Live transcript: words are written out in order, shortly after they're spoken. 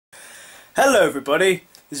Hello everybody,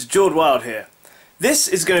 this is George Wild here. This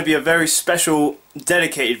is going to be a very special,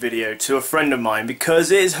 dedicated video to a friend of mine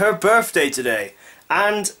because it is her birthday today.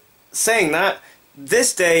 And saying that,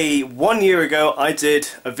 this day 1 year ago I did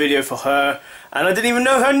a video for her and I didn't even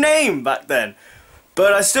know her name back then.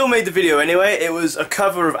 But I still made the video anyway. It was a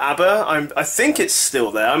cover of ABBA. I think it's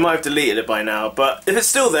still there. I might have deleted it by now, but if it's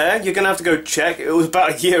still there, you're going to have to go check. It was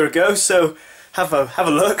about a year ago, so have a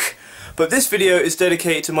look. But this video is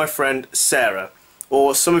dedicated to my friend Sarah,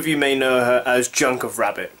 or some of you may know her as Junk of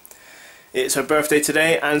Rabbit. It's her birthday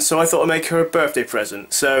today, and so I thought I'd make her a birthday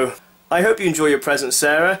present. So I hope you enjoy your present,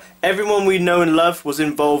 Sarah. Everyone we know and love was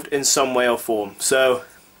involved in some way or form. So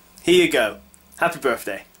here you go. Happy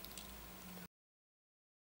birthday.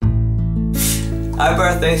 Happy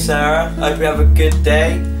birthday, Sarah. Hope you have a good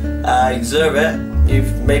day. You deserve it.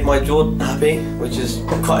 You've made my Jordan happy, which is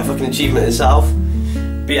quite a fucking achievement itself.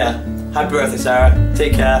 But yeah, happy birthday, Sarah.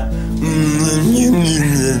 Take care.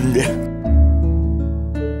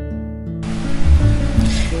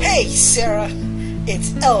 Hey, Sarah.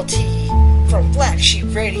 It's LT from Black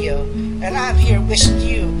Sheep Radio, and I'm here wishing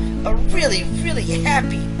you a really, really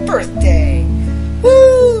happy birthday.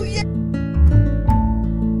 Woo! Yeah.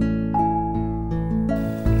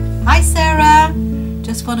 Hi Sarah,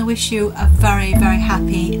 just want to wish you a very, very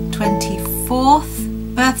happy 24th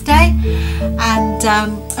birthday, and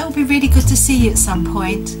it would be really good to see you at some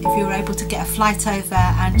point if you were able to get a flight over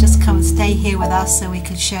and just come and stay here with us so we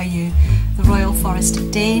could show you the Royal Forest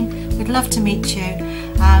of Dean. We'd love to meet you,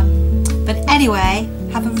 but anyway,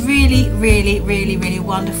 have a really, really, really, really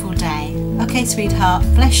wonderful day. Okay, sweetheart,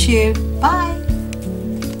 bless you, bye.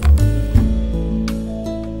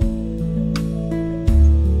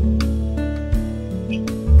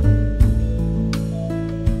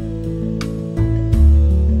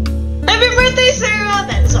 Happy birthday, Sarah!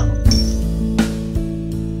 That's all.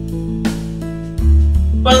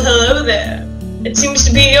 Well, hello there. It seems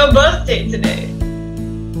to be your birthday today.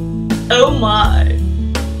 Oh my.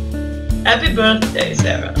 Happy birthday,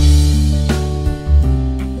 Sarah.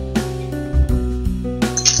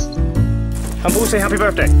 Humble, say happy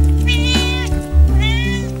birthday.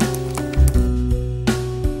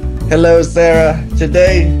 Hello, Sarah.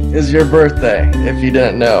 Today is your birthday, if you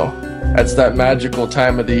didn't know. That's that magical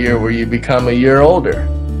time of the year where you become a year older.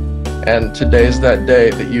 And today's that day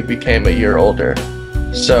that you became a year older.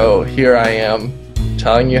 So here I am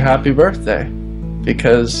telling you happy birthday,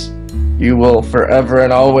 because you will forever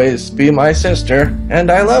and always be my sister,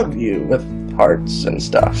 and I love you with hearts and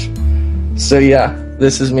stuff. So yeah,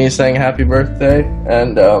 this is me saying happy birthday,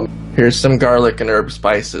 and here's some garlic and herb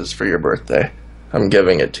spices for your birthday. I'm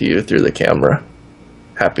giving it to you through the camera.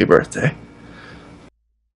 Happy birthday.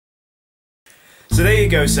 So there you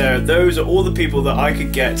go, Sarah. Those are all the people that I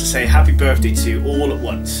could get to say happy birthday to all at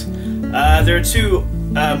once. There are two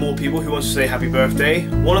more people who want to say happy birthday.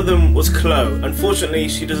 One of them was Chloe. Unfortunately,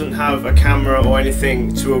 she doesn't have a camera or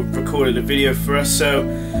anything to have recorded a video for us, so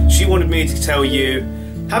she wanted me to tell you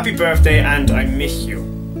happy birthday and I miss you.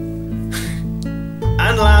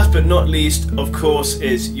 And last but not least, of course,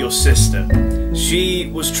 is your sister. She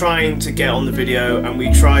was trying to get on the video and we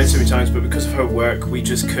tried so many times, but because of her work we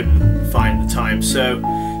just couldn't find the time. So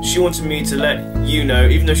she wanted me to let you know,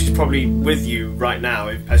 even though she's probably with you right now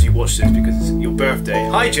as you watch this because it's your birthday.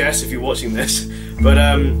 Hi Jess, if you're watching this. But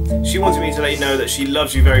she wanted me to let you know that she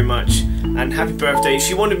loves you very much and happy birthday.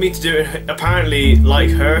 She wanted me to do it apparently like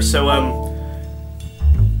her, so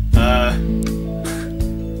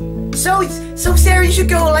So Sarah, you should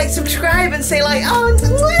go like subscribe and say like, oh.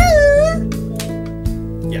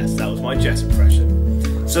 Yes, that was my Jess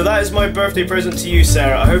impression. So that is my birthday present to you,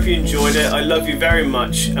 Sarah. I hope you enjoyed it. I love you very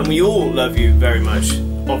much, and we all love you very much,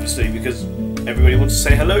 obviously, because everybody wants to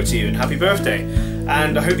say hello to you and happy birthday.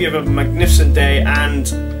 And I hope you have a magnificent day, and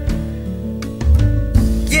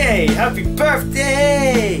yay, happy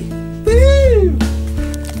birthday! Woo!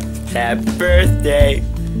 Happy birthday.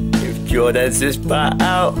 If Jordan's this spot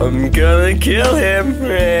out, I'm gonna kill him.